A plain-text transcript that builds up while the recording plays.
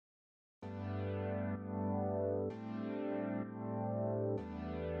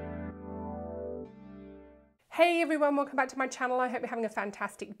Hey everyone, welcome back to my channel. I hope you're having a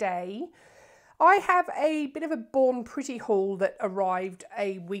fantastic day. I have a bit of a Born Pretty haul that arrived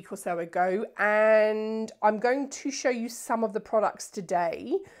a week or so ago, and I'm going to show you some of the products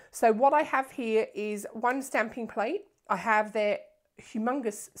today. So what I have here is one stamping plate. I have their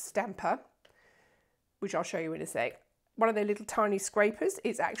humongous stamper, which I'll show you in a sec. One of their little tiny scrapers.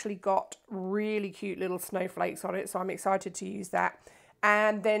 It's actually got really cute little snowflakes on it, so I'm excited to use that.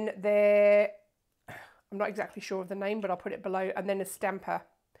 And then their, I'm not exactly sure of the name, but I'll put it below. And then a stamper,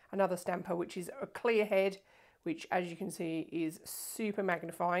 another stamper, which is a clear head, which as you can see is super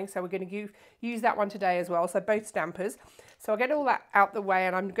magnifying. So we're going to use that one today as well. So both stampers. So I'll get all that out the way,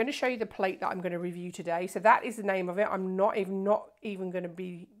 and I'm going to show you the plate that I'm going to review today. So that is the name of it. I'm not even going to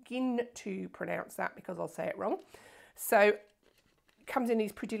begin to pronounce that because I'll say it wrong. So it comes in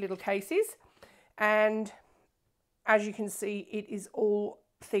these pretty little cases, and as you can see, it is all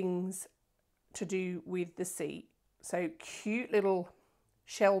things to do with the sea. So cute little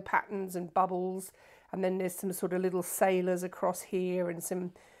shell patterns and bubbles, and then there's some sort of little sailors across here and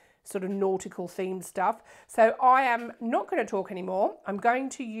some sort of nautical themed stuff. So I am not going to talk anymore. I'm going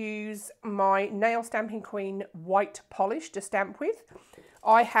to use my Nail Stamping Queen white polish to stamp with.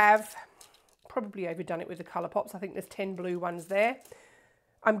 I have probably overdone it with the colour pops. I think there's 10 blue ones there.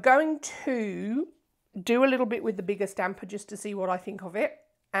 I'm going to do a little bit with the bigger stamper just to see what I think of it,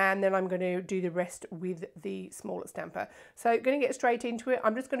 and then I'm going to do the rest with the smaller stamper. So going to get straight into it.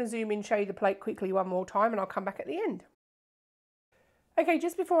 I'm just going to zoom in, show you the plate quickly one more time, and I'll come back at the end. Okay,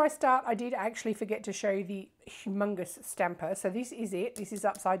 just before I start, I did actually forget to show you the humongous stamper. So this is it. This is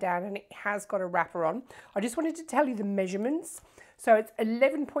upside down, and it has got a wrapper on. I just wanted to tell you the measurements. So it's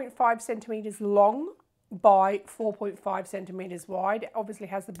 11.5 centimetres long by 4.5 centimetres wide. It obviously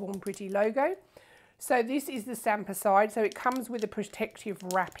has the Born Pretty logo. So this is the stamper side. So it comes with a protective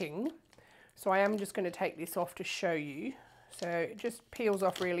wrapping. So I am just going to take this off to show you. So it just peels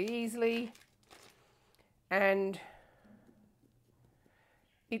off really easily. And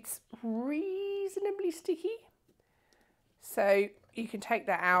it's reasonably sticky. So you can take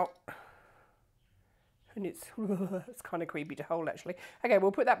that out. And it's kind of creepy to hold actually. Okay,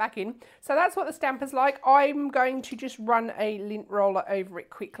 we'll put that back in. So that's what the stamper's like. I'm going to just run a lint roller over it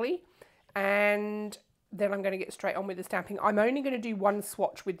quickly, and then I'm going to get straight on with the stamping. I'm only going to do one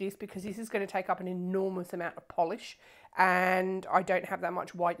swatch with this because this is going to take up an enormous amount of polish, and I don't have that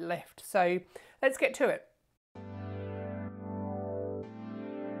much white left. So let's get to it.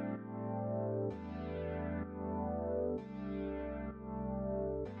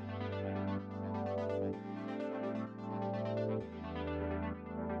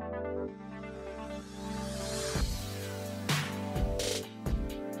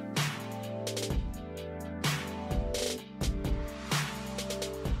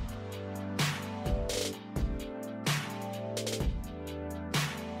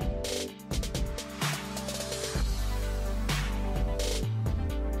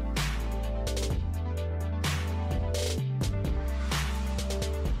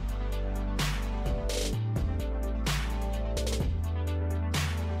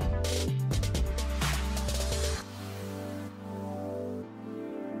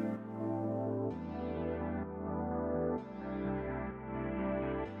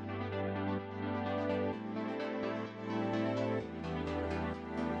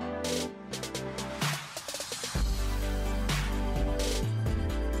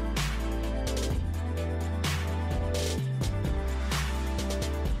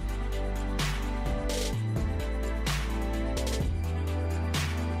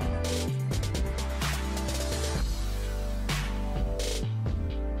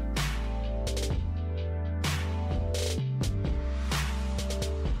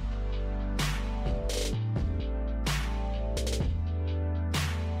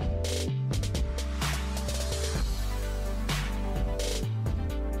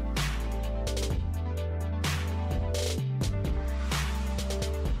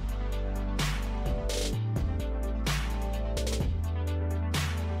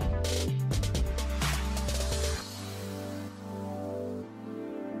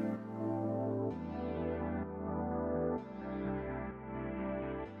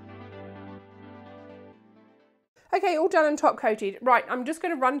 Okay, all done and top coated. Right, I'm just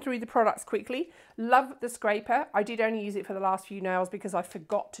going to run through the products quickly. Love the scraper. I did only use it for the last few nails because I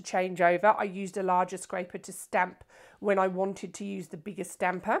forgot to change over. I used a larger scraper to stamp when I wanted to use the bigger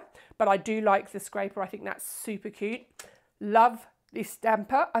stamper. But I do like the scraper. I think that's super cute. Love this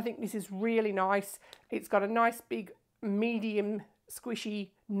stamper. I think this is really nice. It's got a nice big medium squishy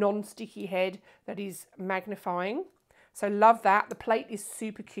non-sticky head that is magnifying. So love that. The plate is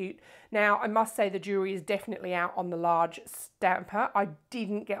super cute. Now, I must say the jury is definitely out on the large stamper. I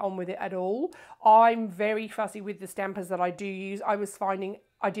didn't get on with it at all. I'm very fussy with the stampers that I do use. I was finding,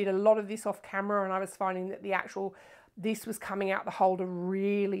 I did a lot of this off camera, and I was finding that this was coming out the holder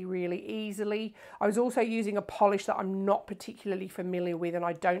really, really easily. I was also using a polish that I'm not particularly familiar with, and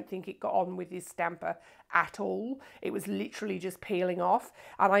I don't think it got on with this stamper at all. It was literally just peeling off.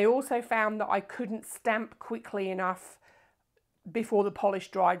 And I also found that I couldn't stamp quickly enough before the polish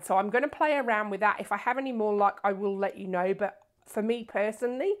dried. So I'm going to play around with that. If I have any more luck, I will let you know. But for me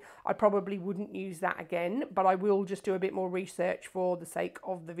personally, I probably wouldn't use that again, but I will just do a bit more research for the sake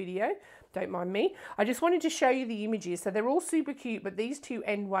of the video. Don't mind me. I just wanted to show you the images. So they're all super cute, but these two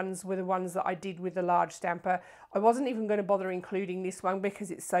end ones were the ones that I did with the large stamper. I wasn't even going to bother including this one because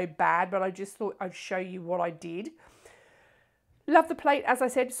it's so bad, but I just thought I'd show you what I did. Love the plate, as I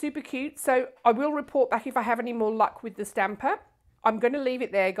said, super cute. So I will report back if I have any more luck with the stamper. I'm going to leave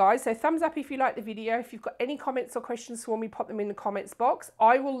it there, guys. So thumbs up if you like the video. If you've got any comments or questions for me, pop them in the comments box.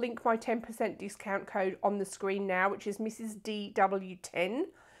 I will link my 10% discount code on the screen now, which is Mrs. DW10.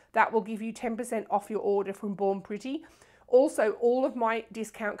 That will give you 10% off your order from Born Pretty. Also, all of my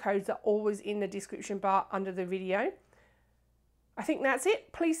discount codes are always in the description bar under the video. I think that's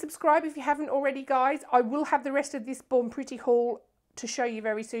it. Please subscribe if you haven't already, guys. I will have the rest of this Born Pretty haul to show you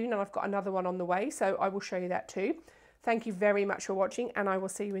very soon, and I've got another one on the way, so I will show you that too. Thank you very much for watching, and I will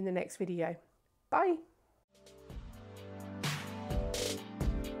see you in the next video. Bye.